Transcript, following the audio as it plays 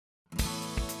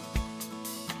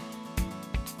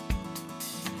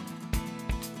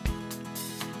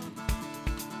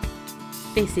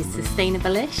This is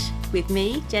Sustainable-ish with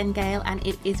me, Jen Gale, and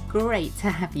it is great to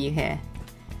have you here.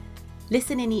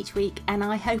 Listen in each week and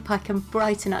I hope I can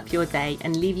brighten up your day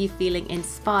and leave you feeling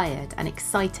inspired and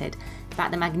excited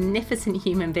about the magnificent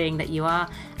human being that you are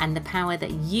and the power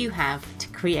that you have to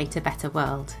create a better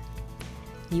world.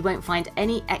 You won't find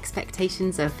any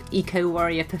expectations of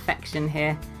eco-warrior perfection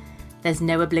here. There's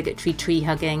no obligatory tree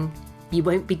hugging. You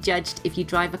won't be judged if you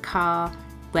drive a car,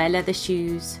 wear leather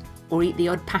shoes, or eat the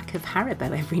odd pack of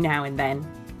Haribo every now and then.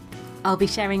 I'll be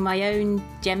sharing my own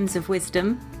gems of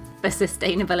wisdom for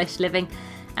sustainable-ish living,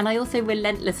 and I also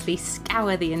relentlessly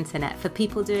scour the internet for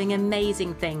people doing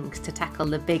amazing things to tackle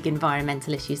the big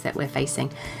environmental issues that we're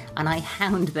facing, and I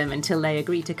hound them until they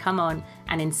agree to come on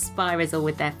and inspire us all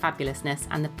with their fabulousness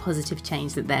and the positive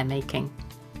change that they're making.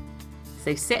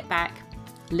 So sit back,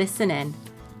 listen in,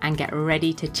 and get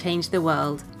ready to change the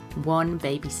world one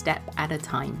baby step at a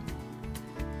time.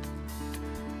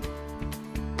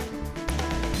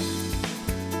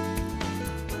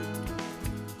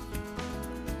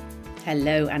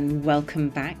 Hello and welcome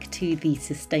back to the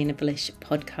Sustainable-ish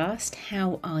podcast.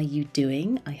 How are you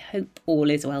doing? I hope all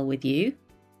is well with you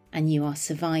and you are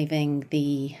surviving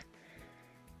the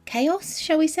chaos,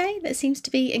 shall we say, that seems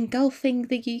to be engulfing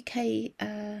the UK,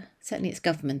 certainly its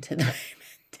government at the moment.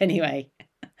 Anyway,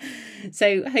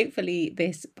 so hopefully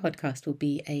this podcast will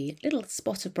be a little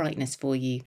spot of brightness for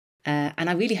you. And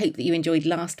I really hope that you enjoyed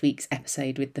last week's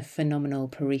episode with the phenomenal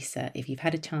Parisa. If you've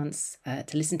had a chance to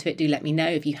listen to it, do let me know.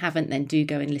 If you haven't, then do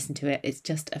go and listen to it. It's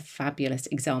just a fabulous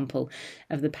example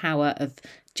of the power of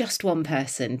just one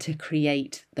person to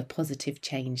create the positive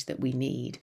change that we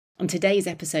need. And today's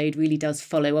episode really does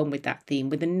follow on with that theme,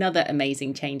 with another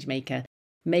amazing change maker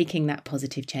making that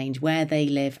positive change where they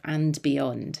live and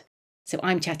beyond. So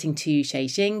I'm chatting to Xie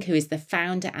Xing, who is the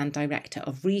founder and director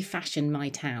of Refashion My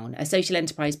Town, a social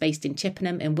enterprise based in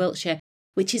Chippenham in Wiltshire,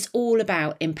 which is all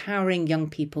about empowering young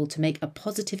people to make a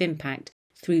positive impact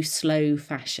through slow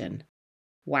fashion.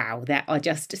 Wow, there are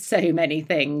just so many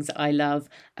things I love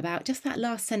about just that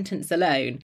last sentence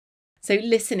alone. So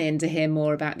listen in to hear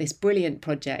more about this brilliant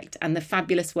project and the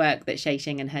fabulous work that Xie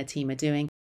Xing and her team are doing.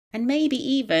 And maybe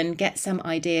even get some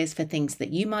ideas for things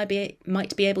that you might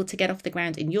be able to get off the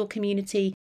ground in your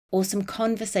community, or some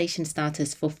conversation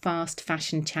starters for fast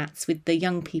fashion chats with the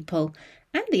young people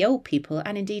and the old people,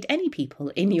 and indeed any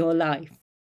people in your life.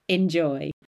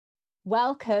 Enjoy.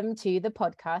 Welcome to the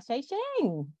podcast, Xie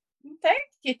Xing.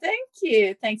 Thank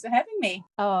you. Thanks for having me.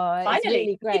 Oh, finally, it's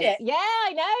really great. Yeah,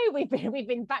 I know. We've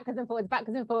been backwards and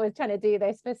forwards trying to do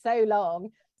this for so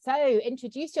long. So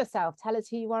introduce yourself. Tell us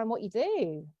who you are and what you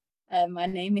do. My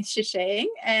name is Xie Xing,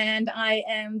 and I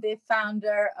am the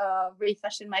founder of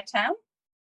Refashion My Town.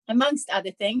 Amongst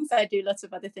other things, I do lots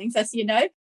of other things, as you know,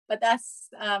 but that's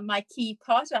my key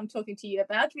part I'm talking to you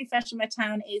about. Refashion My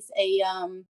Town is a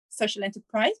social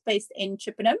enterprise based in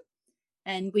Chippenham,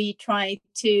 and we try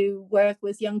to work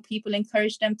with young people,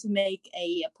 encourage them to make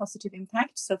a positive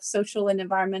impact, so social and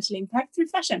environmental impact through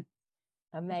fashion.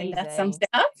 Amazing. I think that sums it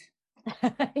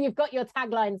up. You've got your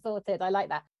tagline sorted. I like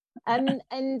that. And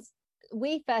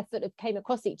we first sort of came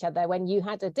across each other when you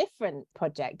had a different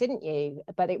project, didn't you?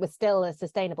 But it was still a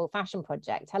sustainable fashion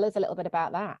project. Tell us a little bit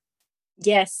about that.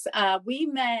 Yes, we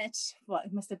met,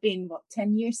 it must have been,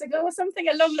 10 years ago or something,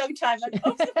 a long time ago. It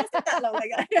wasn't that long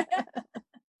ago.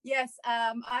 Yes,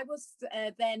 I was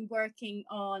then working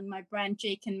on my brand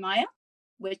Jake and Maya,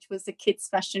 which was a kids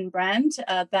fashion brand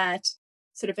that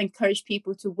sort of encourage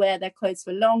people to wear their clothes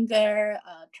for longer,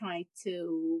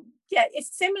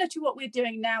 it's similar to what we're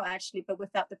doing now actually, but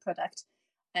without the product.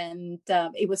 And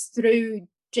it was through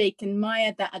Jake and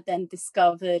Maya that I then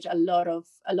discovered a lot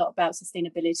about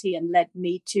sustainability and led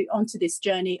me onto this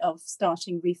journey of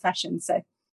starting Refashion. So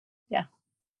yeah.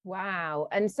 Wow.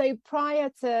 And so prior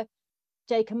to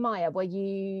Jake and Maya, were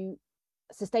you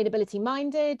sustainability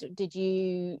minded?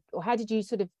 How did you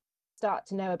sort of start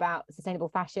to know about sustainable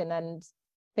fashion and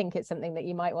think it's something that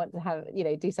you might want to have,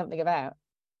 do something about?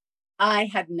 I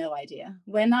had no idea.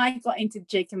 When I got into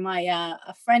Jake and Maya,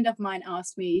 a friend of mine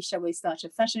asked me, shall we start a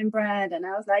fashion brand? And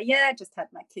I was like, yeah, I just had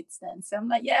my kids then. So I'm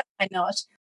like, yeah, why not?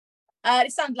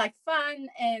 It sounded like fun.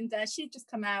 And she'd just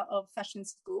come out of fashion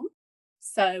school.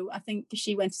 So I think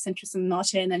she went to Central St.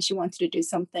 Martin and she wanted to do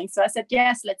something. So I said,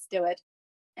 yes, let's do it.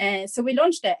 So we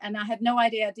launched it, and I had no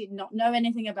idea. I did not know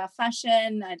anything about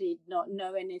fashion. I did not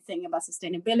know anything about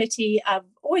sustainability. I've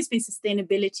always been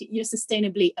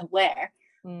sustainably aware,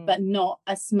 but not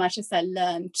as much as I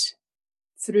learned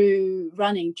through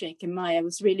running Jake and Maya.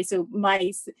 Was really, so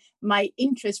my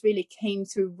interest really came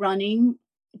through running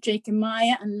Jake and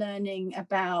Maya and learning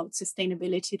about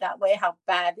sustainability that way, how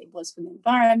bad it was for the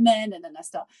environment. And then I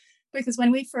started Because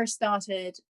when we first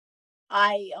started,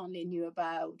 I only knew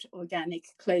about organic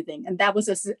clothing, and that was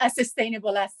as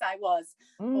sustainable as I was,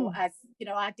 or as,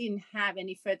 I didn't have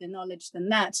any further knowledge than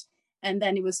that. And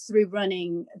then it was through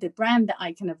running the brand that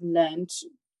I kind of learned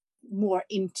more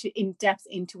in depth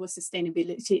into what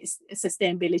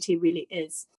sustainability really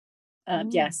is.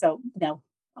 So no,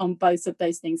 on both of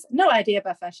those things, no idea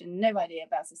about fashion, no idea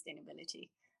about sustainability.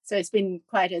 So it's been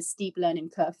quite a steep learning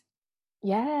curve.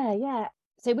 Yeah.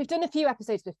 So we've done a few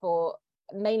episodes before,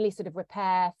 mainly sort of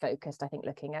repair focused, I think,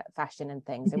 looking at fashion and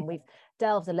things. And we've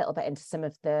delved a little bit into some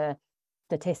of the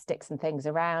statistics and things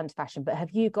around fashion. But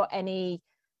have you got any,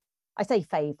 I say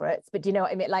favorites, but do you know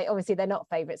what I mean? Like, obviously they're not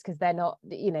favorites because they're not,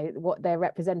 what they're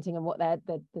representing and what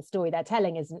the story they're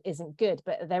telling isn't good.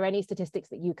 But are there any statistics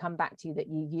that you come back to that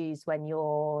you use when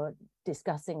you're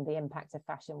discussing the impact of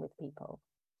fashion with people?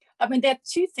 I mean, there are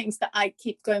two things that I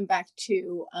keep going back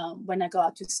to when I go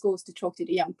out to schools to talk to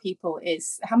the young people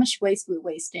is how much waste we're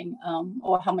wasting,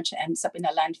 or how much ends up in a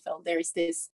landfill. There is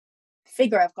this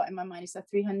figure I've got in my mind, is that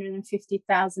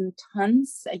 350,000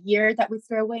 tons a year that we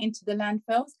throw away into the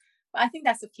landfills. But I think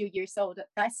that's a few years old.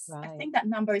 Right. I think that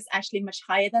number is actually much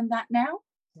higher than that now.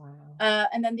 Wow.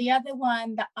 And then the other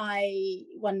one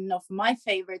one of my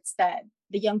favorites that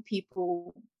the young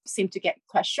people seem to get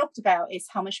quite shocked about is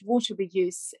how much water we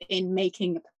use in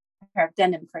making a pair of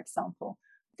denim, for example.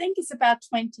 I think it's about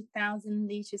 20,000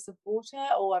 liters of water,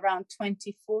 or around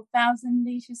 24,000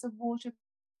 liters of water.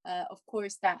 Of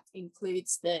course, that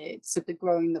includes the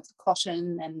growing of the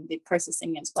cotton and the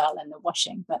processing as well, and the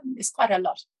washing, but it's quite a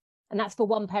lot. And that's for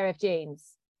one pair of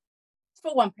jeans?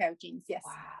 For one pair of jeans, yes.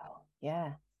 Wow.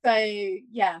 Yeah.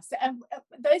 So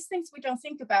those things we don't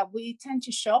think about. We tend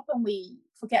to shop and we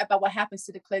forget about what happens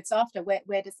to the clothes after.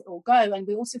 Where does it all go? And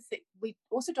we also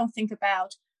don't think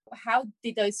about how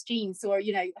did those jeans, or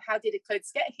how did the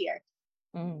clothes get here?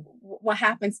 What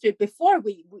happens to it before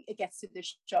it gets to the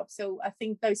shop? So I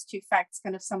think those two facts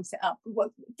kind of sums it up.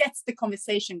 What gets the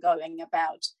conversation going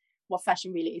about what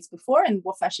fashion really is before and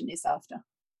what fashion is after.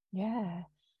 Yeah.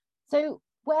 So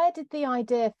where did the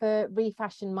idea for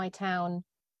Refashion My Town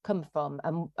come from,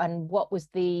 and what was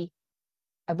the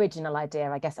original idea?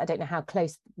 I guess I don't know how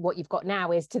close what you've got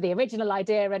now is to the original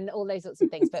idea and all those sorts of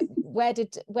things, but where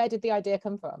did the idea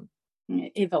come from?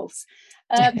 It evolves.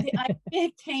 The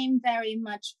idea came very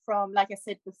much from, like I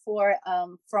said before,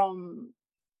 from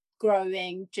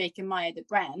growing Jake and Maya, the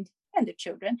brand, and the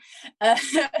children,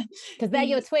 because they're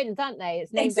your twins, aren't they?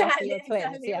 It's named after your twins.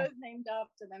 Exactly. Yeah, it was named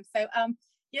after them. So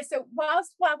so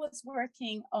whilst I was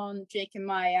working on Jake and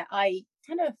Maya, I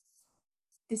kind of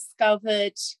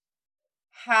discovered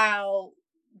how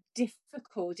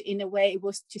difficult in a way it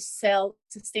was to sell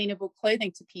sustainable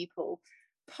clothing to people.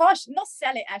 Not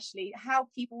sell it, actually, how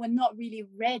people were not really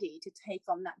ready to take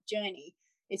on that journey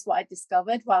is what I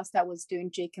discovered whilst I was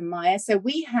doing Jake and Maya. So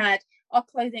our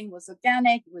clothing was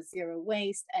organic, was zero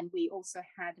waste, and we also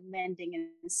had mending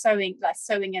and sewing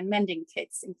and mending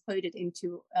kits included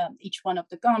into each one of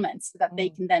the garments, so that they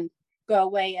can then go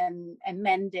away and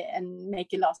mend it and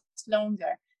make it last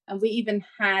longer. And we even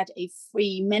had a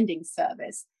free mending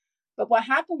service. But what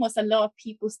happened was a lot of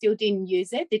people still didn't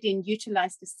use it. They didn't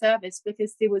utilize the service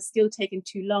because it was still taking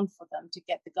too long for them to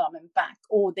get the garment back,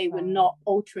 or they were not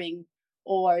altering,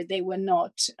 or they were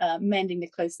not mending the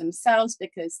clothes themselves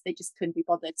because they just couldn't be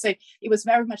bothered. So it was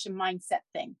very much a mindset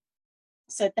thing.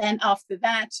 So then after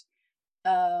that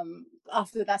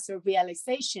sort of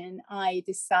realization, I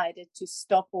decided to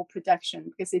stop all production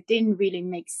because it didn't really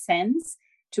make sense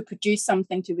to produce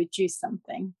something to reduce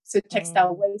something. So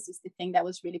textile waste is the thing that I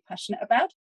was really passionate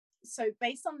about. So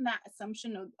based on that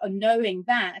assumption, or knowing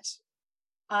that,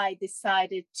 I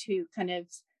decided to kind of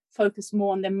focus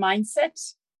more on the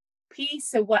mindset piece.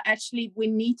 So what actually we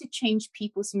need to change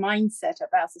people's mindset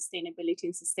about sustainability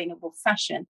and sustainable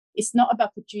fashion. It's not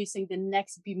about producing the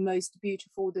next most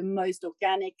beautiful, the most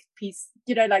organic piece,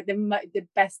 like the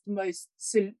best, most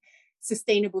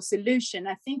sustainable solution.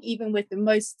 I think even with the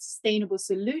most sustainable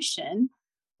solution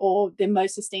or the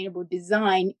most sustainable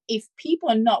design, if people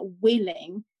are not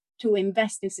willing to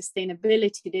invest in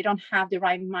sustainability, they don't have the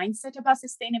right mindset about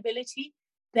sustainability,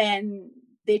 then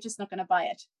they're just not going to buy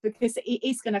it, because it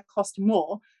is going to cost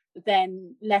more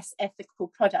than less ethical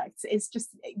products. It's just,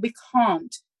 we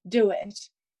can't do it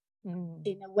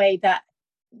in a way that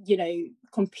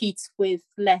competes with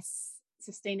less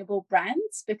sustainable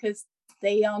brands, because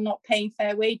they are not paying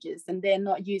fair wages and they're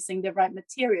not using the right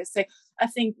materials. So I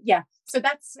think, so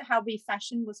that's how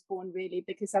Refashion was born, really,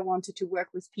 because I wanted to work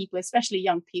with people, especially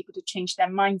young people, to change their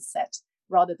mindset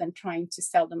rather than trying to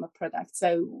sell them a product.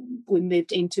 So we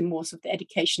moved into more of the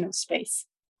educational space.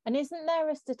 And isn't there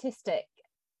a statistic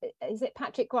is it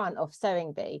Patrick Grant of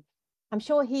Sewing Bee? I'm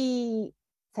sure he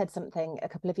said something a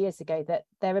couple of years ago that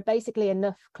there are basically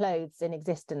enough clothes in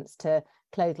existence to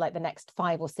clothe like the next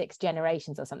 5 or 6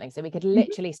 generations or something. So we could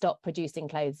literally stop producing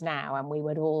clothes now and we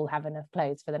would all have enough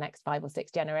clothes for the next 5 or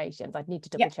 6 generations. I'd need to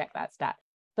double check that stat.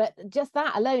 But just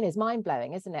that alone is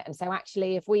mind-blowing, isn't it? And so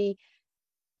actually, if we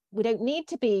don't need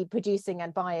to be producing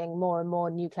and buying more and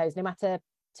more new clothes, no matter,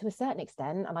 to a certain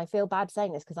extent, and I feel bad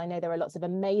saying this because I know there are lots of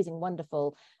amazing,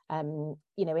 wonderful,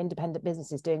 independent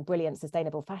businesses doing brilliant,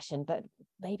 sustainable fashion, but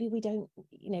maybe we don't,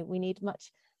 we need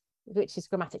much, which is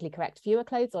grammatically correct, fewer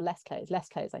clothes or less clothes? Less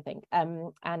clothes, I think,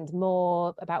 and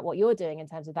more about what you're doing in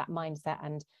terms of that mindset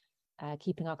and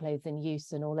keeping our clothes in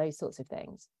use and all those sorts of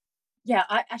things. Yeah,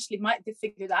 the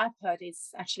figure that I've heard is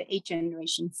actually 8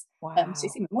 generations. Wow. So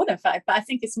it's even more than 5, but I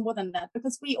think it's more than that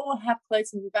because we all have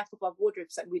clothes in the back of our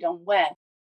wardrobes that we don't wear.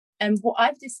 And what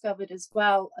I've discovered as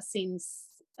well since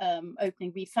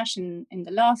opening Be Fashion in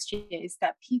the last year is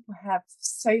that people have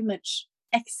so much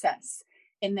excess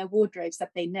in their wardrobes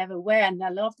that they never wear. And a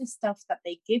lot of the stuff that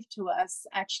they give to us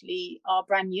actually are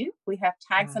brand new. We have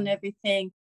tags on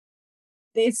everything.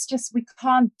 It's just, we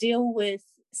can't deal with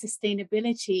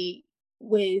sustainability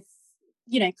with,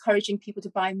 encouraging people to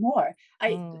buy more.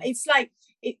 It's like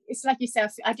you said,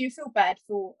 I do feel bad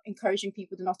for encouraging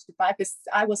people not to buy because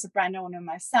I was a brand owner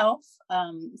myself.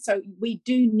 So we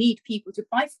do need people to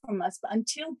buy from us, but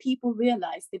until people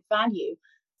realize the value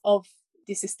of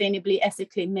the sustainably,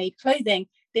 ethically made clothing,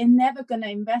 they're never going to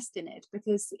invest in it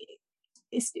because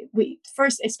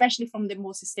especially from the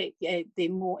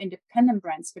more independent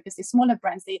brands, because the smaller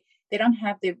brands, they don't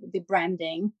have the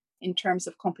branding in terms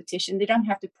of competition. They don't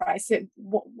have the price.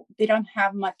 They don't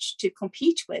have much to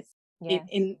compete with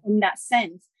in that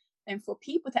sense. And for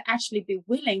people to actually be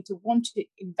willing to want to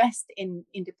invest in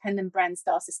independent brands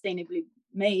that are sustainably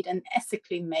made and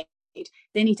ethically made,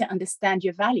 they need to understand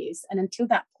your values. And until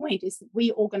that point,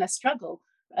 we all going to struggle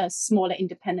as smaller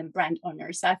independent brand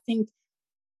owners. I think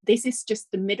this is just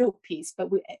the middle piece, but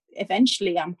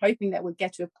eventually I'm hoping that we'll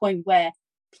get to a point where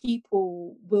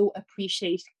people will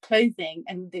appreciate clothing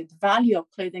and the value of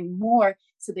clothing more,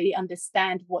 so they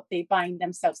understand what they're buying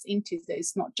themselves into. So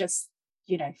it's not just,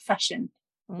 fashion,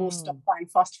 or stop buying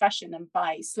fast fashion and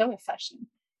buy slower fashion.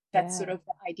 That's sort of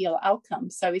the ideal outcome.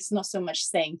 So it's not so much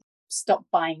saying stop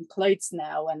buying clothes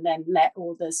now and then let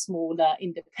all the smaller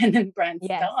independent brands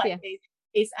die.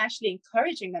 It's actually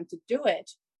encouraging them to do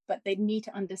it, but they need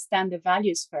to understand the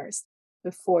values first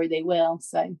before they will.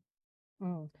 So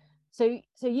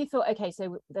you thought, okay,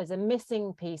 so there's a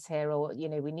missing piece here, or,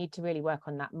 we need to really work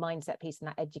on that mindset piece and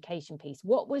that education piece.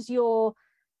 What was your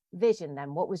vision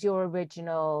then? What was your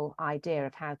original idea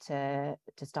of how to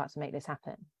start to make this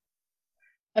happen?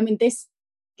 I mean, this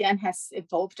again has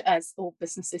evolved as all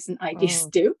businesses and ideas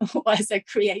do. As a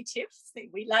creative,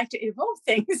 we like to evolve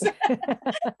things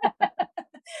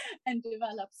and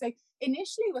develop. So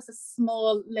initially it was a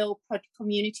small little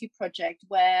community project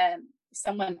where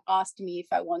someone asked me if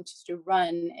I wanted to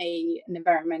run an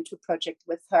environmental project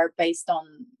with her based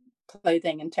on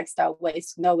clothing and textile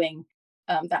waste, knowing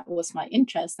that was my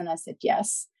interest. And I said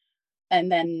yes. And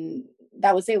then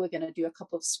that was it. We're going to do a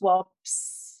couple of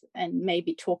swaps and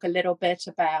maybe talk a little bit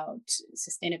about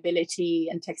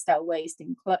sustainability and textile waste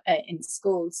in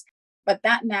schools. But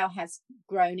that now has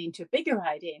grown into a bigger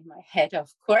idea in my head,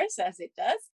 of course, as it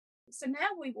does. So now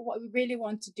what we really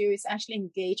want to do is actually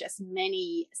engage as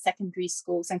many secondary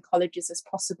schools and colleges as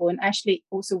possible, and actually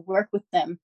also work with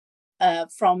them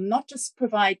from not just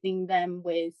providing them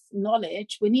with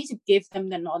knowledge. We need to give them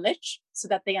the knowledge so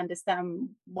that they understand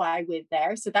why we're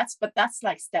there. That's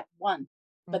like step one.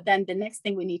 But then the next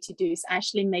thing we need to do is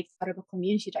actually make part of a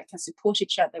community that can support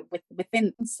each other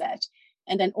within set,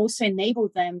 and then also enable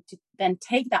them to then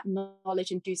take that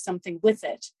knowledge and do something with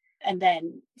it. And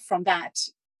then from that,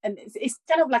 and it's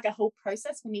kind of like a whole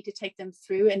process we need to take them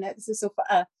through. And this is sort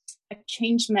of a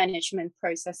change management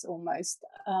process almost.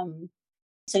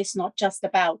 So it's not just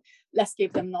about let's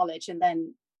give them knowledge and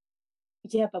then,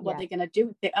 what they're going to do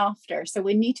with it after. So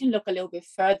we need to look a little bit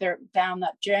further down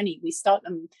that journey. We start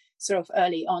them sort of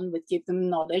early on with give them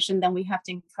knowledge, and then we have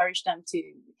to encourage them to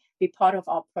be part of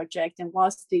our project. And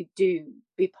whilst they do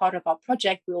be part of our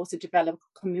project, we also develop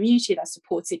a community that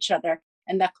supports each other.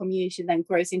 And that community then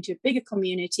grows into a bigger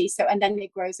community. And then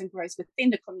it grows and grows within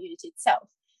the community itself.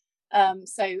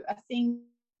 So I think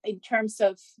in terms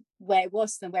of where it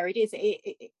was and where it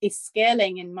is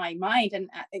scaling in my mind. And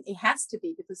it has to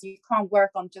be, because you can't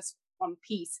work on just one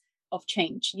piece of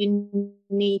change. You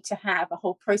need to have a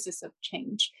whole process of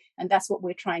change. And that's what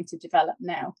we're trying to develop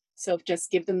now. So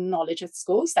just give them knowledge at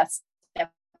schools. That's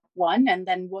step one. And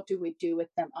then what do we do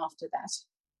with them after that?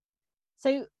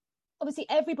 So obviously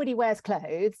everybody wears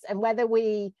clothes, and whether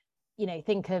we,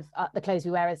 think of the clothes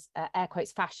we wear as air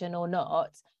quotes fashion or not,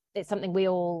 it's something we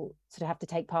all sort of have to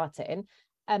take part in.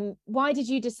 Why did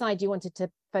you decide you wanted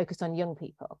to focus on young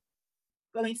people?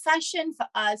 I mean, fashion for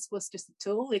us was just a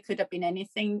tool. It could have been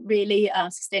anything really.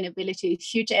 Sustainability is a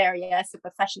huge area, so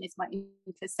but fashion is my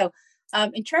interest. So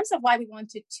in terms of why we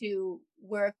wanted to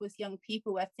work with young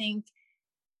people, I think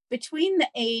between the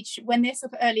age when they're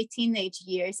sort of early teenage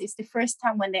years is the first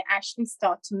time when they actually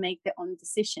start to make their own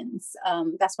decisions.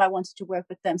 That's why I wanted to work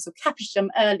with them. So capture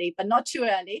them early, but not too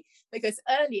early, because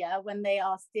earlier when they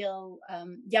are still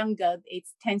younger, it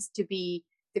tends to be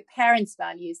the parents'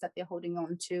 values that they're holding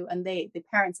on to, and the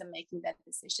parents are making their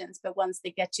decisions. But once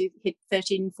they get to hit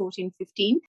 13, 14,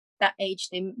 15, that age,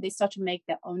 they start to make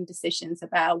their own decisions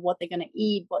about what they're going to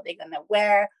eat, what they're going to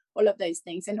wear, all of those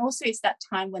things. And also it's that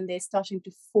time when they're starting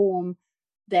to form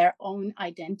their own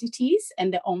identities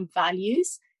and their own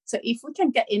values. So if we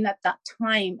can get in at that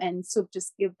time and sort of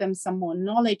just give them some more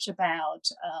knowledge about,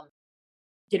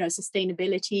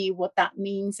 sustainability, what that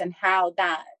means, and how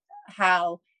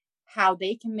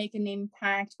they can make an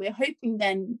impact, we're hoping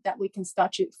then that we can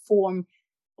start to form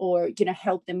or,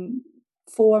 help them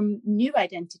form new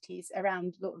identities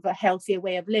around a healthier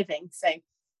way of living. So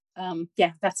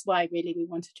that's why really we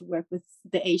wanted to work with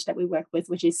the age that we work with,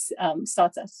 which is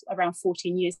starts at around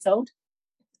 14 years old.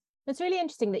 It's really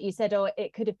interesting that you said,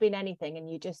 it could have been anything and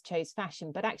you just chose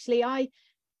fashion. But actually,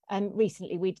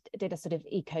 recently we did a sort of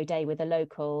eco day with a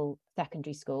local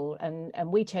secondary school, and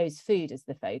we chose food as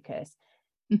the focus.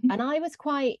 Mm-hmm. And I was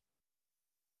quite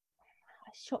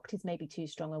shocked is maybe too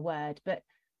strong a word, but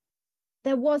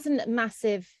there wasn't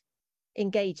massive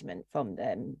engagement from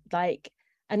them.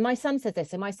 And my son says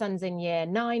this, and my son's in year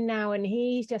 9 now, and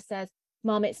he just says,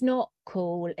 Mom, it's not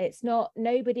cool. It's not,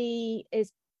 nobody's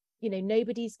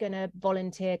going to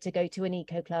volunteer to go to an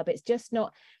eco club. It's just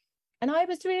not. And I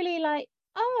was really like,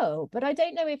 oh, but I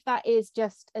don't know if that is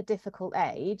just a difficult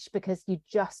age because you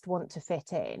just want to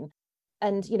fit in.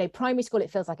 And, primary school,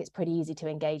 it feels like it's pretty easy to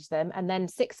engage them. And then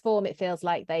sixth form, it feels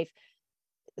like they've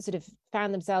sort of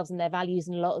found themselves and their values,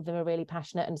 and a lot of them are really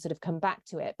passionate and sort of come back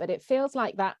to it. But it feels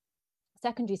like that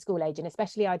secondary school age, and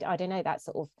especially I don't know, that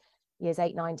sort of years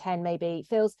 8, 9, 10 maybe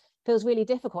feels really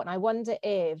difficult. And I wonder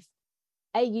if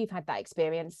A, you've had that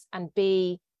experience, and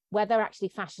B, whether actually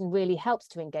fashion really helps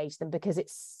to engage them because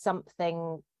it's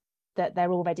something that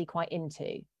they're already quite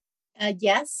into.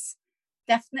 Yes,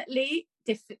 definitely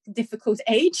difficult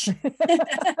age.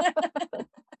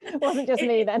 It wasn't just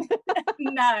me then.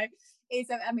 No, we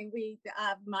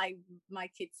my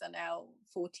kids are now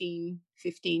 14,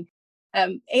 15.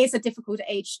 It's a difficult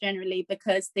age generally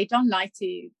because they don't like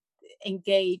to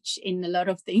engage in a lot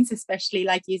of things, especially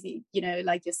like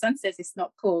like your son says, it's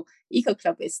not cool. Eco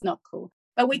club is not cool,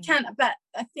 but we can. But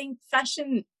I think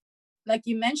fashion, like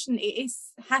you mentioned,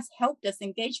 has helped us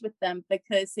engage with them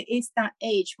because it is that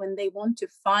age when they want to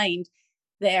find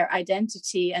their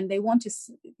identity and they want to,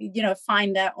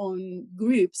 find their own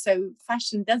group. So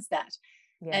fashion does that.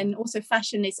 Yeah. And also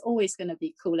fashion is always going to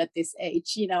be cool at this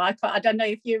age. I don't know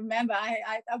if you remember,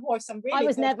 I wore some really. I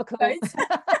was never cool. I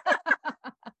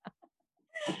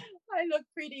look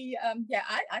pretty. I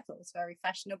thought it was very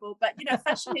fashionable, but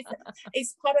fashion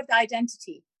is part of the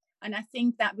identity, and I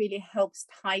think that really helps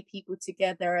tie people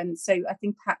together. And so I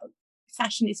think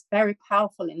fashion is very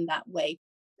powerful in that way,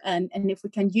 and if we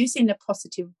can use it in a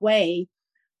positive way,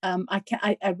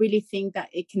 I really think that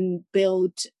it can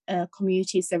build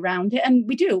communities around it. And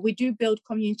we do build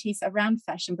communities around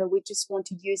fashion, but we just want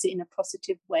to use it in a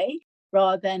positive way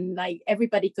rather than like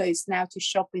everybody goes now to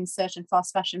shop in certain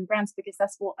fast fashion brands because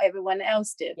that's what everyone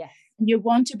else did. Yes. You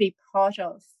want to be part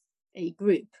of a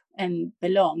group and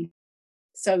belong.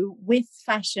 So with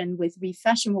fashion, with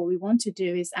ReFashion, what we want to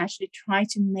do is actually try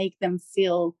to make them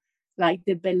feel like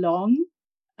they belong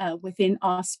within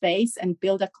our space and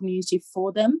build a community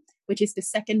for them, which is the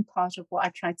second part of what I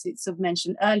tried to sort of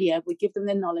mention earlier. We give them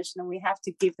the knowledge and then we have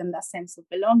to give them that sense of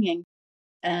belonging.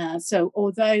 So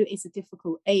although it's a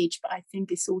difficult age, but I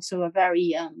think it's also a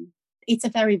very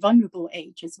vulnerable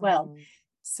age as well. Mm.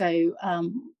 So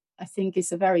I think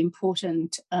it's a very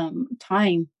important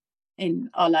time in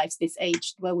our lives, this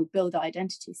age where we build our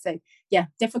identity. So yeah,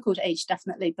 difficult age,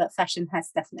 definitely, but fashion has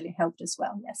definitely helped as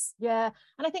well. Yes. Yeah.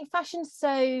 And I think fashion's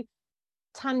so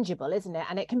tangible, isn't it?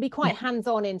 And it can be quite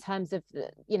hands-on in terms of,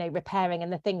 repairing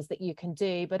and the things that you can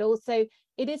do, but also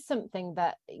it is something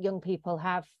that young people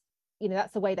have,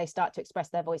 that's the way they start to express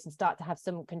their voice and start to have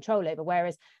some control over.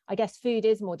 Whereas I guess food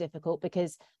is more difficult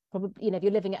because probably, if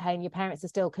you're living at home, your parents are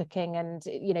still cooking and,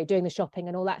 doing the shopping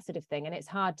and all that sort of thing. And it's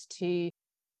hard to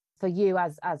for you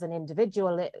as an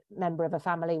individual member of a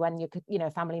family, when you could,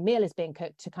 a family meal is being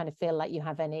cooked, to kind of feel like you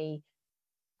have any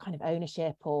kind of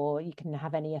ownership or you can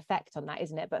have any effect on that,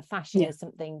 isn't it? But fashion is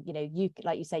something, you,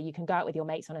 like you say, you can go out with your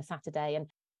mates on a Saturday and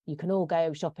you can all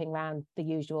go shopping around the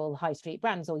usual high street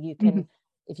brands, or you can,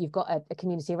 if you've got a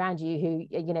community around you who,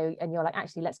 and you're like,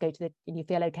 actually, let's go to and you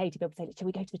feel okay to be able to say, shall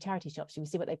we go to the charity shop? Shall we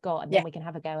see what they've got? And then we can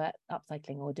have a go at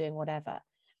upcycling or doing whatever.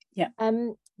 Yeah.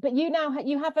 But you now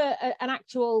you have an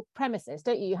actual premises,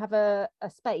 don't you? You have a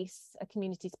space, a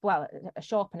community, well, a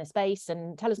shop and a space.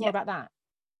 And tell us more about that.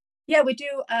 Yeah, we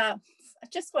do.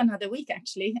 Just for another week,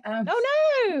 actually. Oh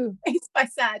no, it's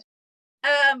quite sad.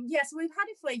 So we've had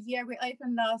it for a year. We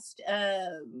opened last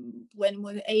when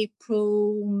was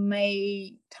April,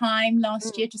 May time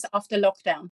last year, just after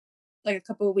lockdown, like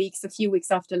a few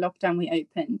weeks after lockdown, we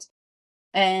opened.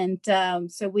 And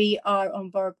so we are on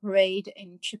Borough Parade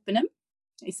in Chippenham.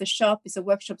 It's a shop, it's a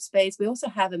workshop space. We also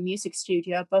have a music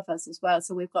studio above us as well.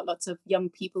 So we've got lots of young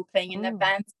people playing in their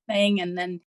bands playing, and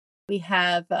then we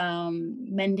have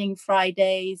Mending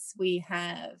Fridays. We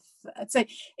have, so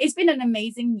it's been an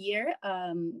amazing year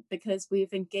because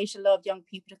we've engaged a lot of young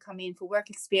people to come in for work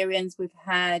experience. We've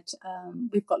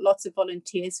got lots of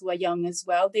volunteers who are young as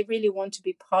well. They really want to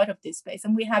be part of this space.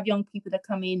 And we have young people that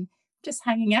come in just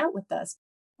hanging out with us.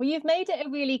 Well, you've made it a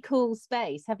really cool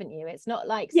space, haven't you? It's not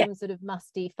like some sort of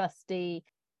musty, fusty,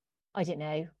 I don't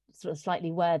know, sort of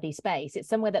slightly worthy space. It's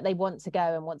somewhere that they want to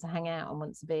go and want to hang out and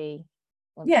want to be.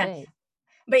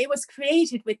 But it was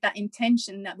created with that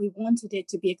intention that we wanted it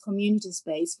to be a community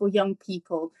space for young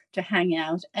people to hang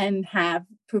out and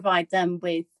provide them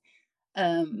with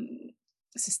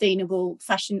sustainable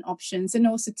fashion options, and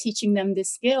also teaching them the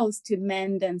skills to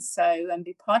mend and sew and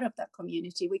be part of that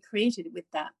community. We created it with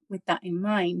that in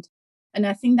mind. And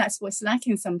I think that's what's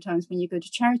lacking sometimes when you go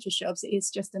to charity shops.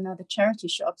 It's just another charity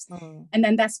shops. And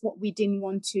then that's what we didn't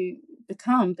want to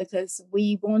become, because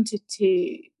we wanted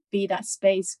to be that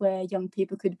space where young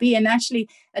people could be. And actually,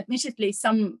 admittedly,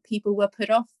 some people were put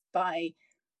off by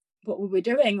what we were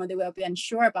doing, or they will be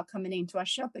unsure about coming into our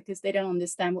shop because they don't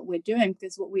understand what we're doing,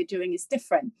 because what we're doing is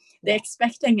different. They're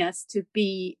expecting us to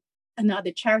be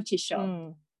another charity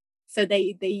shop. So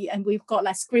and we've got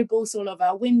like scribbles all over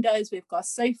our windows. We've got a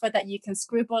sofa that you can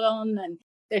scribble on, and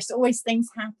there's always things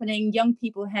happening, young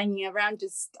people hanging around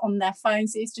just on their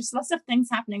phones. It's just lots of things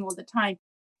happening all the time.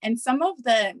 And some of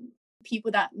the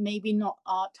people that maybe not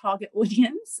our target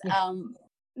audience,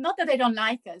 not that they don't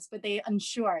like us, but they're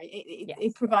unsure.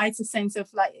 It provides a sense of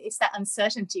like, it's that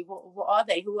uncertainty. What are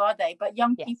they? Who are they? But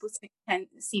young people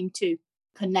seem to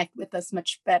connect with us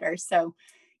much better. So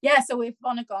so we've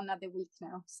only got another week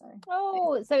now. So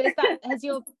so is that, has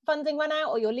your funding run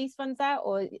out, or your lease runs out,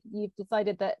 or you've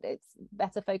decided that it's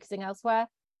better focusing elsewhere?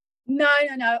 No.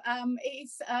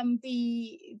 It's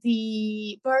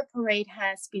the Borough Parade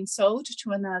has been sold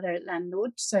to another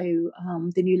landlord. So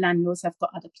the new landlords have got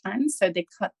other plans. So they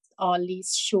cut our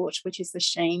lease short, which is a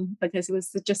shame, because it was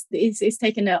it's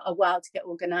taken a while to get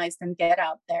organized and get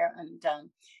out there,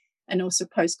 and also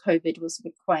post-COVID was a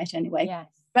bit quiet anyway. Yes.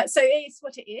 But so it's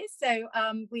what it is. So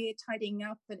we're tidying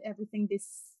up and everything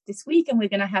this week, and we're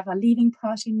going to have our leaving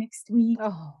party next week.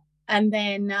 And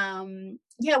then,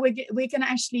 we're going to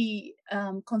actually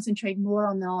concentrate more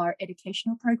on our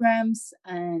educational programs,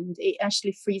 and it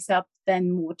actually frees up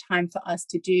then more time for us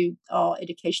to do our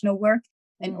educational work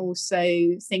and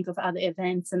also think of other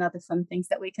events and other fun things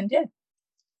that we can do.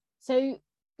 So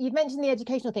you've mentioned the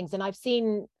educational things, and I've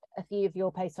seen a few of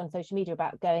your posts on social media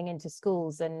about going into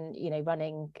schools and,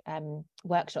 running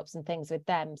workshops and things with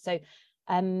them. So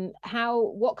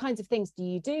what kinds of things do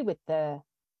you do with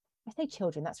I say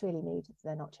children, that's really me,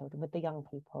 they're not children, with the young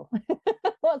people?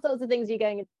 What sorts of things are you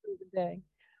going into schools and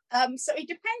doing? So it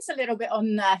depends a little bit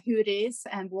on who it is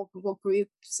and what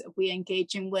groups we're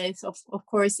engaging with. Of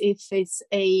course, if it's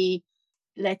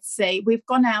let's say we've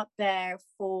gone out there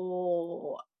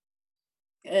for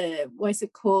what's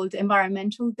it called,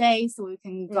 Environmental Day, so we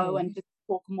can go and just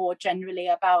talk more generally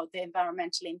about the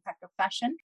environmental impact of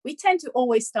fashion. We tend to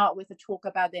always start with a talk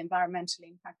about the environmental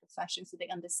impact of fashion, so they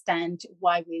understand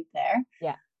why we're there.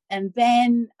 And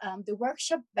then the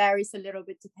workshop varies a little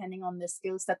bit depending on the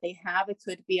skills that they have. It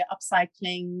could be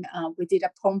upcycling. We did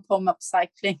a pom-pom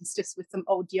upcycling just with some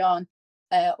old yarn,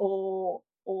 or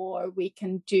we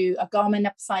can do a garment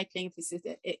upcycling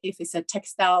if it's a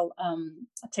textile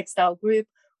group,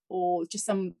 or just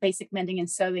some basic mending and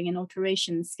sewing and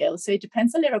alteration skills. So it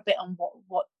depends a little bit on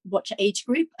what age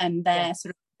group and their sort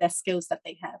of their skills that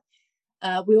they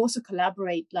have. We also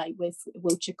collaborate like with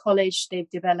Wiltshire College. They've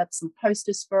developed some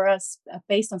posters for us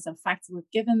based on some facts we've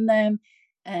given them.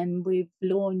 and we've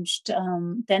launched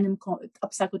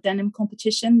upcycle denim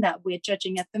competition that we're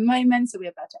judging at the moment. So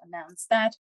we're about to announce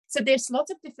that. So there's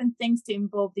lots of different things to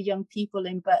involve the young people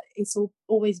in, but it's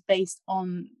always based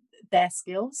on their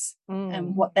skills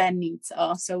and what their needs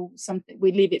are. So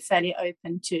we leave it fairly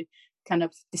open to kind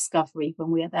of discovery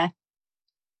when we are there.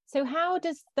 So how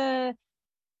does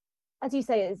as you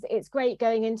say, it's great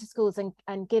going into schools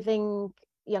and giving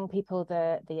young people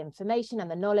the information and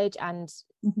the knowledge and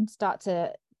start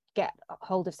to get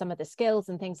hold of some of the skills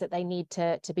and things that they need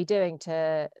to be doing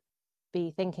to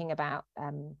be thinking about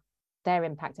their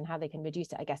impact and how they can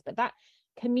reduce it, I guess. But that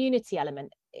community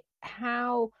element,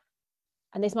 how,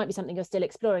 and this might be something you're still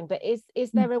exploring, but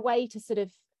is there a way to sort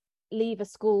of leave a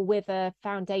school with a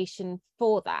foundation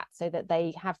for that, so that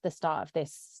they have the start of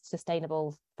this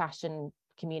sustainable fashion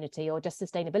community or just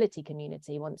sustainability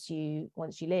community once you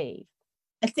leave?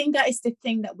 I think that is the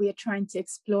thing that we are trying to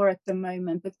explore at the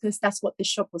moment, because that's what the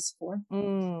shop was for.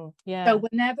 Yeah. So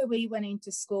whenever we went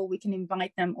into school, we can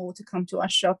invite them all to come to our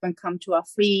shop and come to our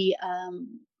free,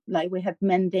 like we have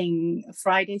mending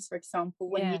Fridays, for example,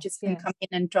 when you just can come in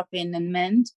and drop in and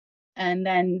mend. And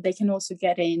then they can also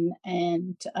get in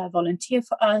and volunteer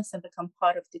for us and become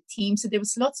part of the team. So there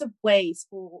was lots of ways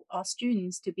for our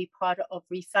students to be part of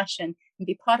Refashion and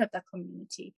be part of that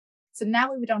community. So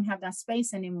now we don't have that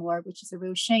space anymore, which is a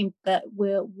real shame. But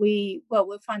we'll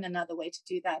find another way to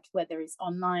do that, whether it's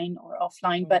online or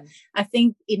offline. But I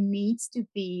think it needs to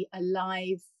be a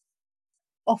live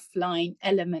offline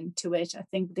element to it. I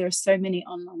think there are so many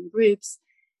online groups.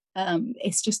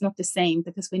 It's just not the same,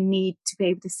 because we need to be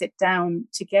able to sit down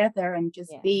together and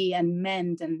just be and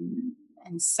mend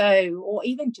and sew, or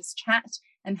even just chat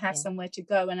and have somewhere to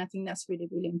go. And I think that's really,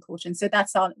 really important. So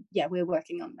that's we're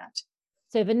working on that.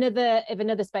 So if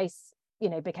another space,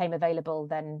 became available,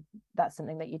 then that's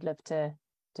something that you'd love to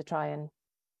try and,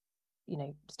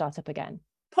 start up again.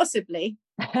 Possibly.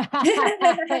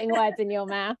 Putting words in your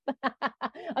mouth.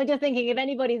 I'm just thinking, if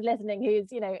anybody's listening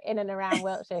who's in and around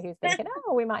Wiltshire, who's thinking,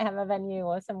 oh, we might have a venue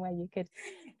or somewhere you could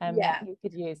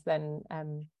use, then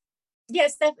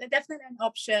yes, definitely an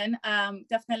option.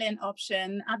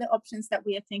 Other options that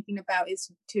we are thinking about is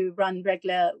to run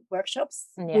regular workshops.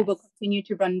 We will continue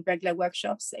to run regular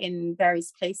workshops in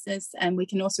various places, and we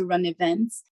can also run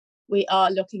events. We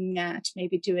are looking at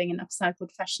maybe doing an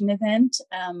upcycled fashion event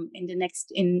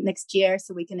in next year,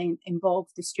 so we can involve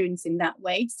the students in that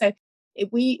way. So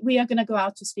we are going to go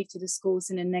out to speak to the schools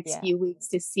in the next few weeks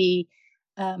to see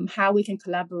how we can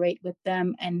collaborate with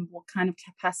them and what kind of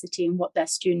capacity and what their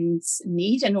students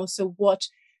need, and also what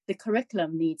the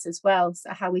curriculum needs as well.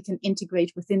 So how we can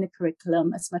integrate within the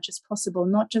curriculum as much as possible,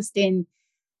 not just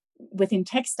within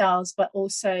textiles, but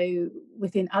also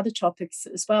within other topics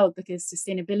as well, because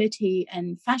sustainability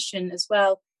and fashion as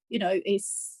well,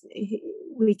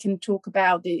 we can talk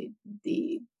about the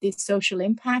social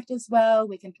impact as well.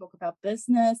 We can talk about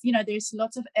business. There's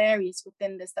lots of areas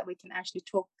within this that we can actually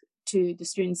talk to the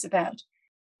students about.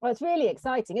 Well, it's really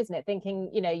exciting, isn't it? Thinking,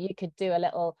 you could do a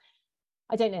little,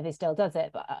 I don't know if he still does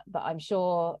it, but I'm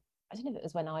sure, I don't know if it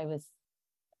was when I was,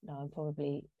 no,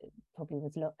 probably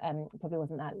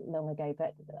wasn't that long ago,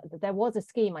 but there was a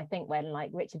scheme, I think, when like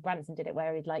Richard Branson did it,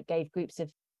 where he like gave groups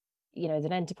of, as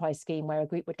an enterprise scheme where a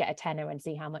group would get a tenner and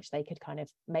see how much they could kind of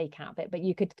make out of it. But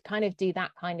you could kind of do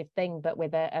that kind of thing, but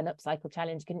with an upcycle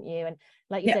challenge, couldn't you? And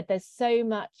like you said, there's so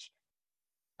much,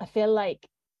 I feel like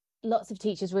lots of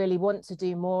teachers really want to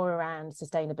do more around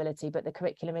sustainability, but the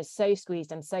curriculum is so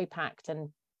squeezed and so packed, and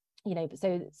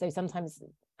so sometimes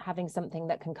having something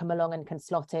that can come along and can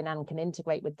slot in and can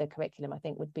integrate with the curriculum, I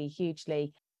think would be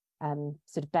hugely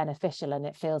sort of beneficial. And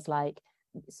it feels like,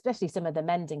 especially some of the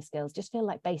mending skills, just feel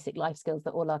like basic life skills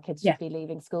that all our kids should be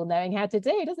leaving school knowing how to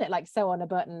do, doesn't it? Like sew on a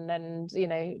button and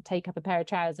take up a pair of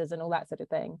trousers and all that sort of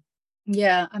thing.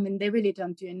 Yeah, I mean, they really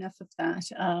don't do enough of that.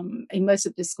 In most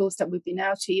of the schools that we've been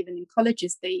out to, even in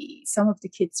colleges, some of the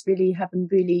kids really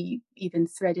haven't really even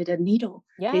threaded a needle.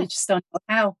 They just don't know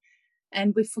how.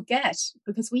 And we forget,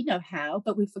 because we know how,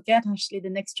 but we forget actually the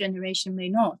next generation may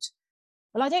not.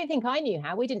 Well, I don't think I knew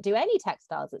how. We didn't do any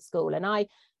textiles at school. And I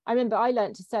remember I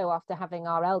learned to sew after having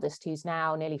our eldest, who's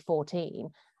now nearly 14.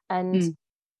 And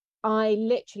I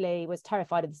literally was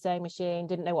terrified of the sewing machine,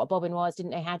 didn't know what a bobbin was,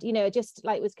 didn't know how to, it just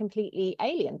like was completely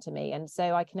alien to me. And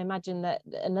so I can imagine that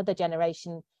another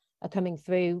generation are coming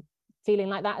through feeling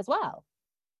like that as well.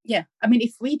 Yeah, I mean,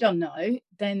 if we don't know,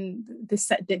 then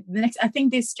the next, I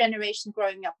think this generation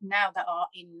growing up now that are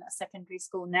in secondary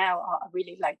school now are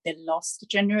really like the lost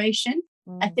generation.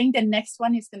 I think the next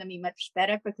one is going to be much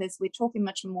better, because we're talking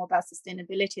much more about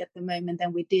sustainability at the moment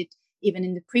than we did even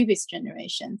in the previous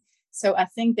generation. So I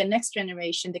think the next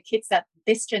generation, the kids that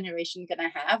this generation going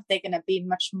to have, they're going to be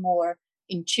much more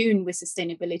in tune with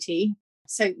sustainability.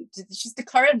 So it's just the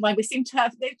current one, we seem to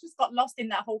have, they've just got lost in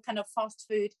that whole kind of fast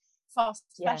food, fast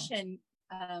fashion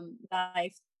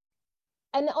life.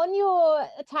 And on your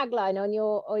tagline, on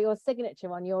your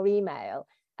signature on your email,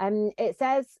 it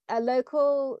says a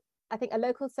local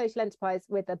social enterprise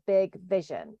with a big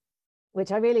vision,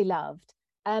 which I really loved.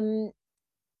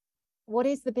 What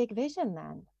is the big vision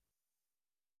then?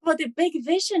 Well, the big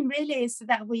vision really is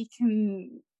that we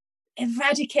can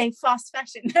eradicate fast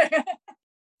fashion.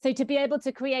 So to be able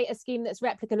to create a scheme that's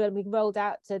replicable and be rolled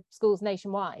out to schools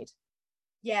nationwide.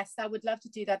 Yes, I would love to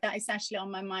do that. That is actually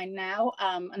on my mind now.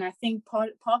 And I think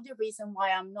part of the reason why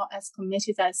I'm not as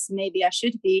committed as maybe I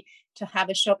should be to have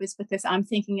a shop is because I'm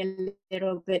thinking a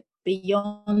little bit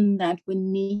beyond that. We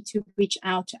need to reach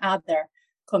out to other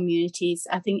communities.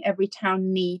 I think every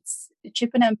town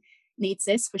Chippenham needs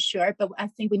this for sure, but I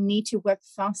think we need to work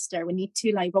faster. We need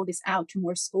to roll this out to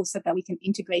more schools so that we can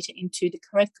integrate it into the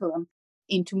curriculum,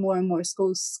 into more and more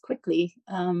schools quickly,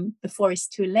 before it's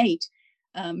too late.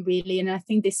 Really. And I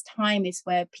think this time is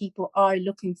where people are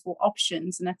looking for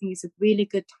options. And I think it's a really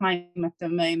good time at the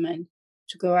moment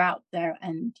to go out there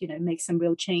and, make some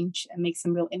real change and make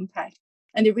some real impact.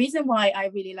 And the reason why I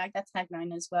really like that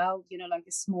tagline as well, like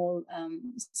a small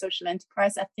social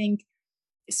enterprise, I think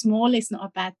small is not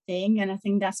a bad thing. And I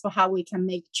think that's how we can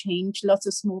make change. Lots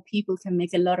of small people can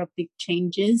make a lot of big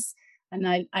changes. And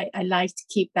I like to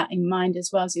keep that in mind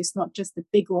as well. So it's not just the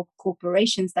big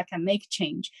corporations that can make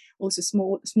change. Also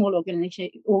small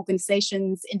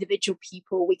organizations, individual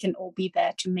people, we can all be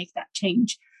there to make that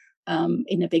change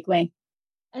in a big way.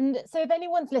 And so if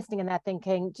anyone's listening and they're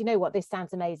thinking, do you know what, this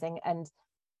sounds amazing and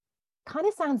kind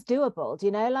of sounds doable,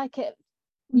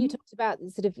 you talked about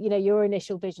sort of, your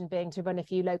initial vision being to run a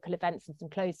few local events and some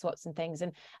clothes swaps and things.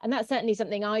 And that's certainly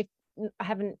something I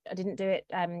didn't do it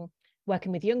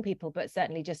working with young people, but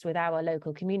certainly just with our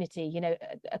local community.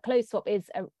 A clothes swap is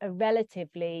a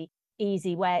relatively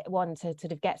easy one to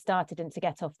sort of get started and to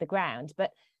get off the ground.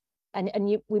 But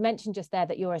we mentioned just there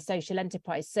that you're a social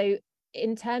enterprise. So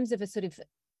in terms of a sort of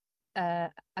I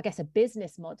guess a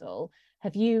business model,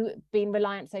 have you been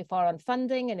reliant so far on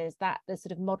funding, and is that the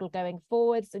sort of model going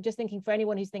forward? So just thinking for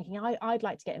anyone who's thinking I'd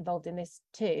like to get involved in this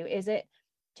too, is it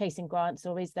chasing grants,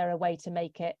 or is there a way to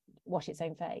make it wash its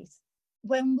own face?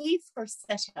 When we first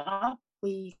set it up,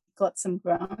 we got some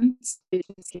grants to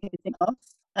kick everything off,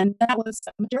 and that was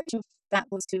the majority of that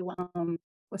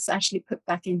was actually put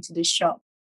back into the shop.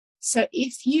 So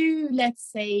if you, let's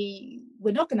say,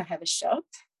 we're not going to have a shop,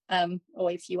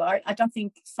 or if you are, I don't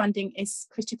think funding is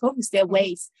critical, because there are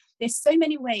ways. There's so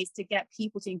many ways to get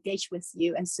people to engage with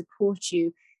you and support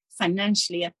you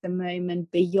financially at the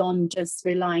moment beyond just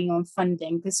relying on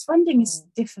funding, because funding is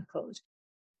difficult.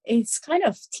 It's kind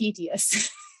of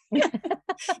tedious.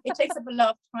 It takes up a lot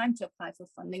of time to apply for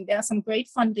funding. There are some great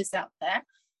funders out there,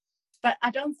 but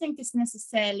I don't think it's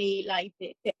necessarily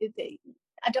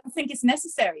I don't think it's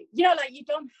necessary. You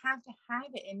don't have to have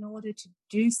it in order to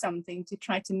do something, to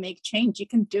try to make change. You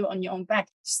can do it on your own back.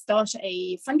 Start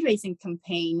a fundraising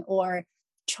campaign or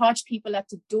charge people at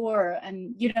the door.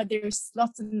 And, there's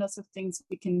lots and lots of things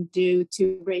we can do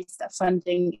to raise that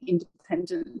funding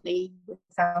independently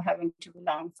without having to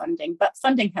rely on funding. But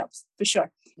funding helps for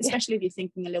sure, especially if you're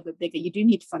thinking a little bit bigger. You do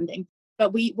need funding.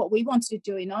 But what we wanted to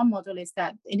do in our model is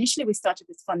that initially we started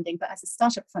with funding, but as a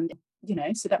startup funding,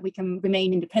 so that we can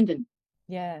remain independent.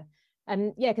 Yeah.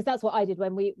 And because that's what I did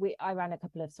when I ran a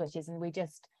couple of switches, and we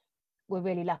just were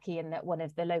really lucky in that one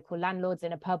of the local landlords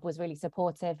in a pub was really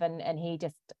supportive, and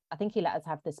I think he let us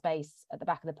have the space at the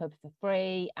back of the pub for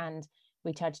free, and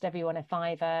we charged everyone a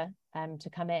 £5 to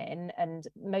come in, and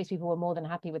most people were more than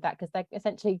happy with that, because they're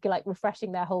essentially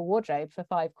refreshing their whole wardrobe for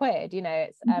 £5.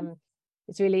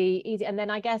 It's really easy. And then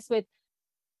I guess with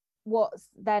what's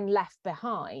then left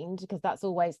behind, because that's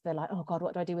always the oh God,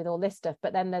 what do I do with all this stuff?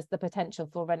 But then there's the potential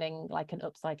for running an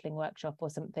upcycling workshop or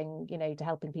something, to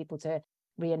helping people to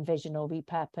re-envision or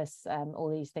repurpose all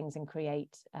these things and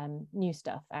create new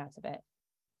stuff out of it.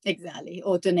 Exactly.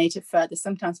 Or donate it further.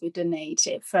 Sometimes we donate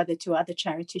it further to other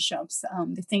charity shops.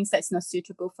 The things that's not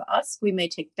suitable for us, we may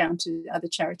take down to other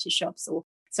charity shops, or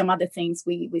some other things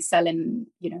we sell in,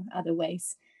 other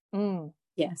ways.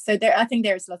 Yeah. So I think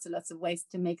there's lots of ways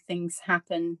to make things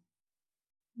happen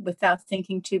without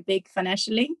thinking too big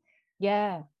financially.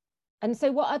 Yeah. And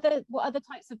so what other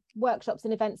types of workshops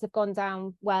and events have gone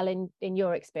down well in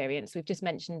your experience? We've just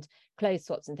mentioned clothes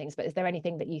swaps and things, but is there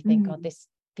anything that you think, this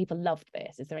people loved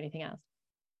this? Is there anything else?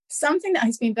 Something that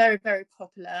has been very, very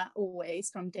popular always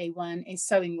from day one is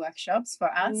sewing workshops for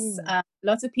us.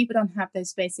 Lots of people don't have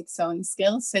those basic sewing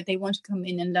skills, so they want to come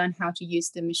in and learn how to use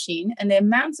the machine. And the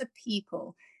amounts of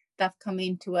people that have come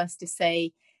in to us to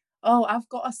say, oh, I've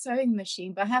got a sewing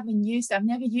machine, but I haven't used it. I've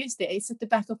never used it. It's at the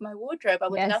back of my wardrobe. I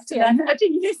would love to learn how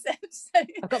to use it. So,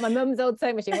 I've got my mum's old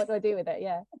sewing machine. What do I do with it?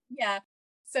 Yeah. Yeah.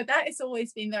 So that has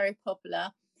always been very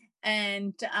popular.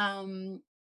 And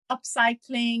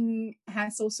upcycling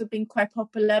has also been quite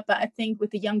popular, but I think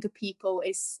with the younger people,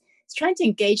 it's trying to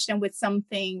engage them with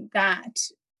something that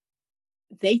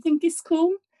they think is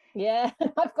cool. Yeah,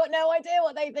 I've got no idea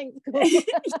what they think is cool.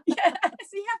 Yeah,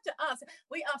 so you have to ask.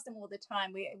 We ask them all the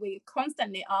time. We're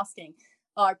constantly asking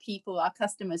our people, our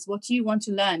customers, what do you want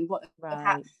to learn?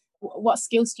 What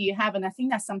skills do you have? And I think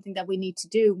that's something that we need to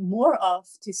do more of,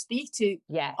 to speak to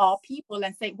our people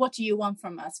and say, what do you want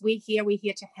from us? We're here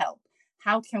to help.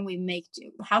 How can we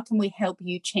help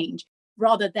you change,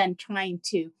 rather than trying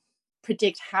to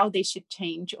predict how they should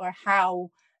change or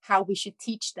how we should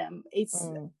teach them.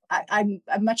 I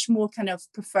much more kind of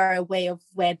prefer a way of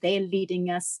where they're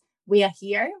leading us. We are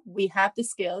here, we have the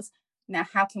skills. Now,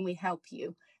 how can we help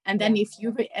you? And then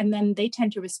and then they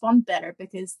tend to respond better,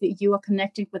 because you are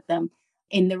connecting with them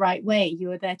in the right way.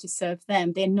 You are there to serve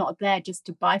them. They're not there just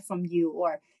to buy from you,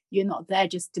 or you're not there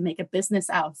just to make a business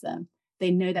out of them. They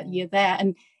know that you're there.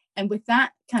 And with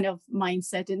that kind of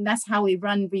mindset, and that's how we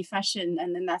run Refashion,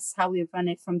 and then that's how we run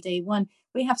it from day one.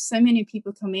 We have so many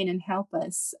people come in and help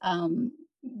us. Going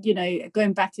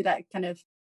back to that kind of,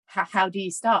 how do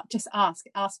you start? Just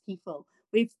ask people.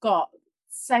 We've got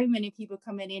so many people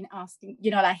coming in asking,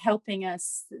 like helping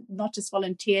us, not just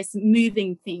volunteers,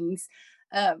 moving things,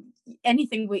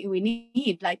 anything we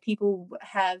need. Like people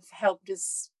have helped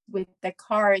us with their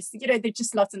cars. There's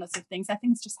just lots and lots of things. I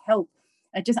think it's just help.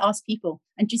 I just ask people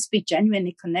and just be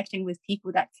genuinely connecting with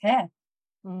people that care.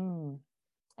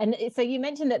 And so you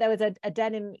mentioned that there was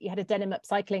you had a denim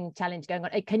upcycling challenge going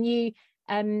on. Can you,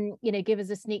 give us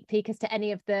a sneak peek as to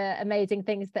any of the amazing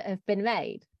things that have been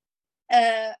made?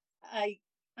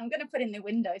 I'm going to put in the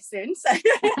window soon. So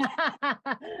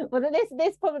well,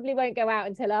 this probably won't go out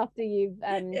until after you've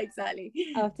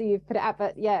after you've put it out.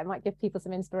 But yeah, it might give people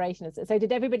some inspiration. So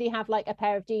did everybody have like a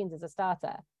pair of jeans as a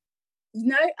starter?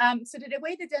 No, so the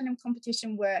way the denim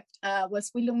competition worked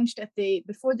was we launched just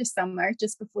before the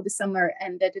summer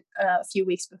ended, a few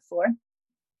weeks before.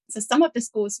 So some of the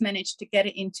schools managed to get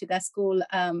it into their school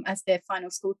as their final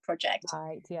school project.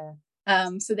 Right, yeah.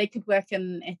 So they could work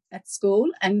at school,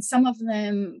 and some of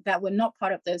them that were not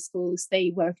part of those schools,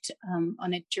 they worked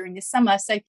on it during the summer.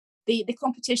 So the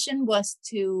competition was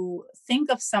to think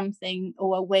of something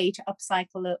or a way to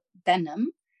upcycle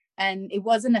denim. And it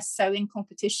wasn't a sewing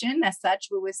competition as such.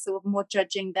 We were sort of more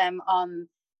judging them on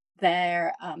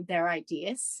their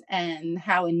ideas and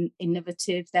how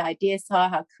innovative their ideas are,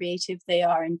 how creative they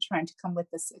are in trying to come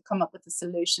up with a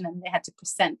solution. And they had to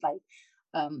present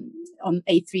on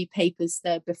A3 papers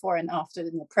the before and after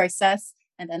in the process,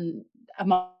 and then a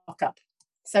mock-up.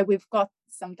 So we've got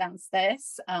some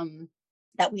downstairs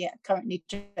that we are currently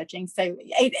judging. So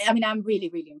I'm really,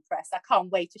 really impressed. I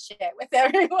can't wait to share it with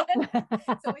everyone.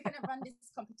 So we're going to run this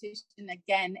competition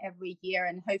again every year,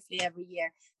 and hopefully every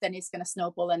year then it's going to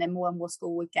snowball, and then more and more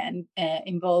schools will get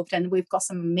involved, and we've got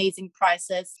some amazing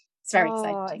prizes. It's very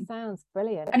exciting. It sounds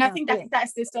brilliant. And I think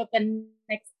that's the sort of the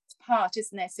next part,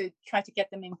 isn't it? So try to get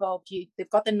them involved. They've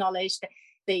got the knowledge,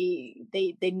 they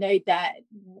know that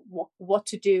what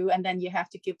to do, and then you have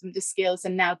to give them the skills,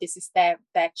 and now this is their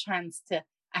chance to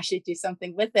actually do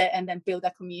something with it, and then build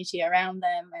a community around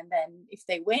them. And then if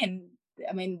they win,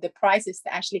 the prize is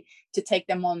to take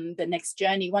them on the next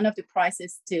journey. One of the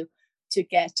prizes to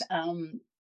get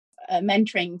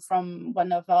mentoring from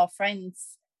one of our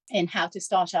friends in how to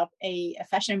start up a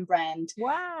fashion brand.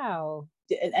 Wow.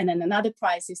 And then another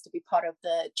prize is to be part of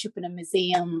the Chippenham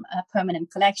Museum permanent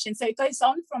collection. So it goes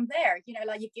on from there,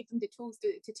 you give them the tools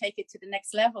to take it to the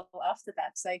next level after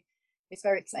that. So it's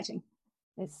very exciting.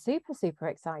 It's super, super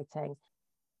exciting.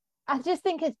 I just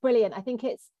think it's brilliant. I think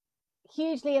it's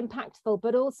hugely impactful,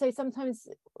 but also sometimes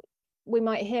we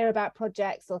might hear about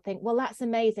projects or think, well, that's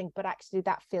amazing, but actually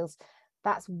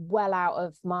that's well out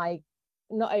of my,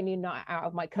 not only not out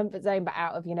of my comfort zone, but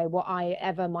out of, what I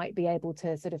ever might be able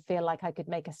to sort of feel like I could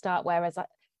make a start. Whereas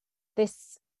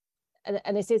this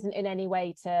isn't in any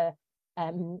way to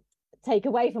take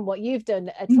away from what you've done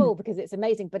at all, because it's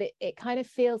amazing, but it kind of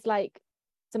feels like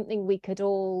something we could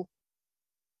all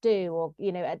do, or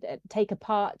take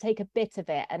a bit of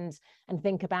it and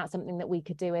think about something that we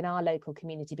could do in our local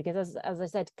community. Because as I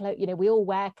said, we all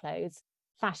wear clothes,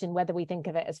 fashion, whether we think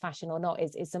of it as fashion or not,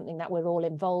 is something that we're all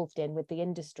involved in with the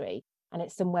industry, and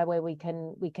it's somewhere where we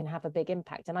can have a big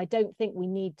impact. And I don't think we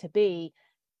need to be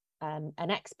an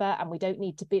expert, and we don't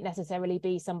need to necessarily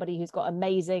be somebody who's got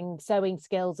amazing sewing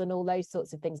skills and all those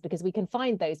sorts of things, because we can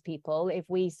find those people if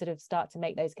we sort of start to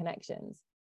make those connections.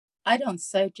 I don't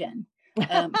sew, Jen.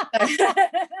 How did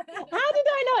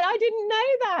I not? I didn't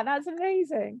know that. That's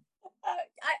amazing.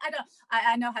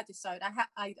 I know how to sew.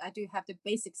 I do have the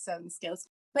basic sewing skills,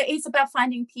 but it's about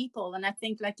finding people. And I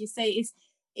think, like you say,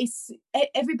 it's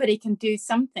everybody can do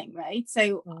something, right?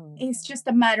 So it's just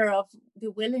a matter of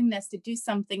the willingness to do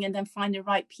something and then find the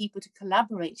right people to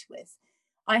collaborate with.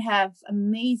 I have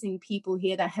amazing people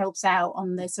here that helps out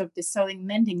on the sort of the sewing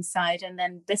mending side, and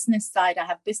then business side. I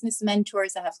have business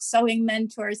mentors, I have sewing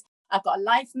mentors, I've got a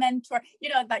life mentor.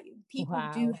 Like people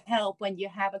do help when you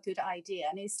have a good idea,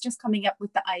 and it's just coming up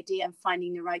with the idea and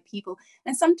finding the right people.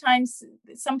 And sometimes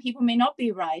some people may not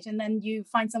be right, and then you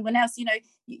find someone else.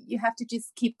 You have to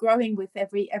just keep growing with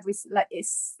every like,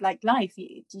 it's like life.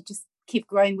 You just keep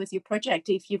growing with your project.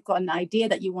 If you've got an idea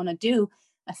that you want to do,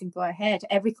 I think go ahead.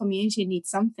 Every community needs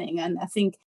something, and I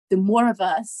think the more of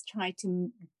us try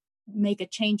to make a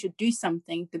change or do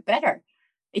something, the better.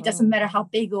 It doesn't matter how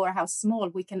big or how small,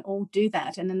 we can all do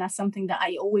that. And then that's something that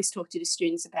I always talk to the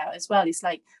students about as well. It's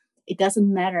like, it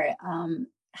doesn't matter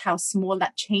how small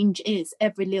that change is.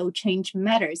 Every little change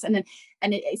matters. And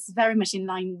it's very much in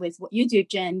line with what you do,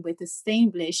 Jen, with the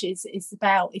Sustainable-ish.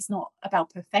 It's not about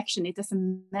perfection. It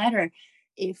doesn't matter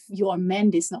if your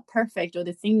mend is not perfect, or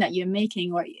the thing that you're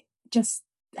making, or just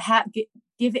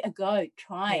give it a go,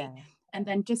 try. Yeah. And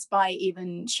then just by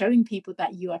even showing people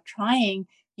that you are trying,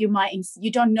 you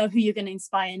don't know who you're going to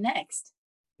inspire next.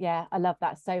 Yeah, I love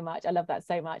that so much.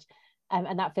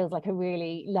 And that feels like a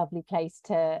really lovely place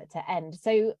to end.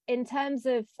 So in terms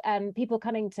of people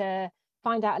coming to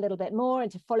find out a little bit more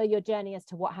and to follow your journey as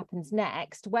to what happens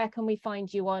next, where can we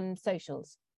find you on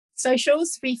socials?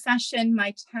 Socials, Free Fashion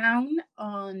My Town,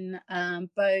 on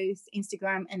both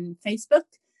Instagram and Facebook.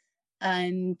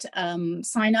 And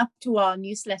sign up to our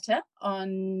newsletter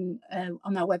on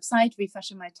our website,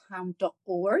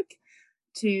 refashionmytown.org,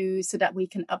 so that we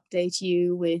can update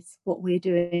you with what we're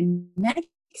doing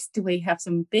next. We have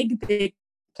some big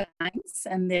plans,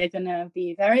 and they're going to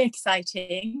be very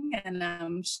exciting, and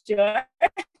I'm sure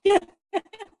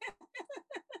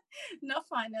not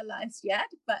finalized yet,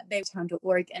 but they're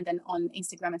town.org, and then on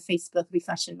Instagram and Facebook,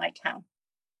 Refashion My Town.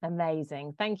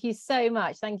 Amazing. Thank you so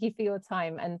much. Thank you for your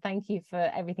time, and thank you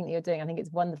for everything that you're doing. I think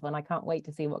it's wonderful, and I can't wait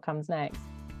to see what comes next.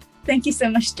 Thank you so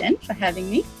much, Jen, for having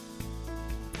me.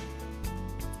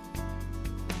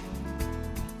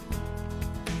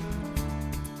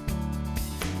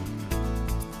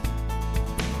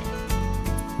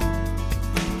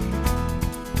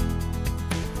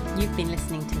 You've been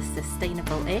listening to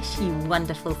Sustainable-ish, you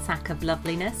wonderful sack of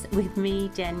loveliness, with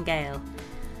me, Jen Gale.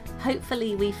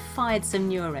 Hopefully we've fired some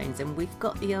neurons and we've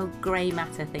got the old grey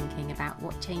matter thinking about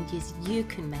what changes you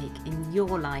can make in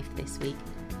your life this week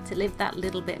to live that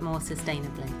little bit more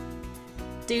sustainably.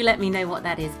 Do let me know what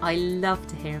that is. I love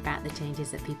to hear about the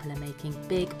changes that people are making,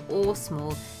 big or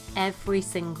small. Every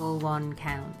single one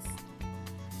counts.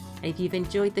 If you've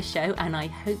enjoyed the show, and I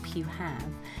hope you have,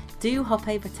 do hop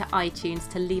over to iTunes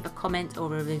to leave a comment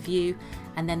or a review,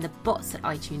 and then the bots at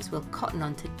iTunes will cotton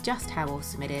on to just how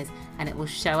awesome it is, and it will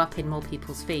show up in more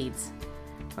people's feeds.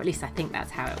 Or at least I think that's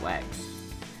how it works.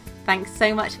 Thanks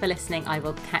so much for listening. I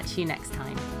will catch you next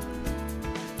time.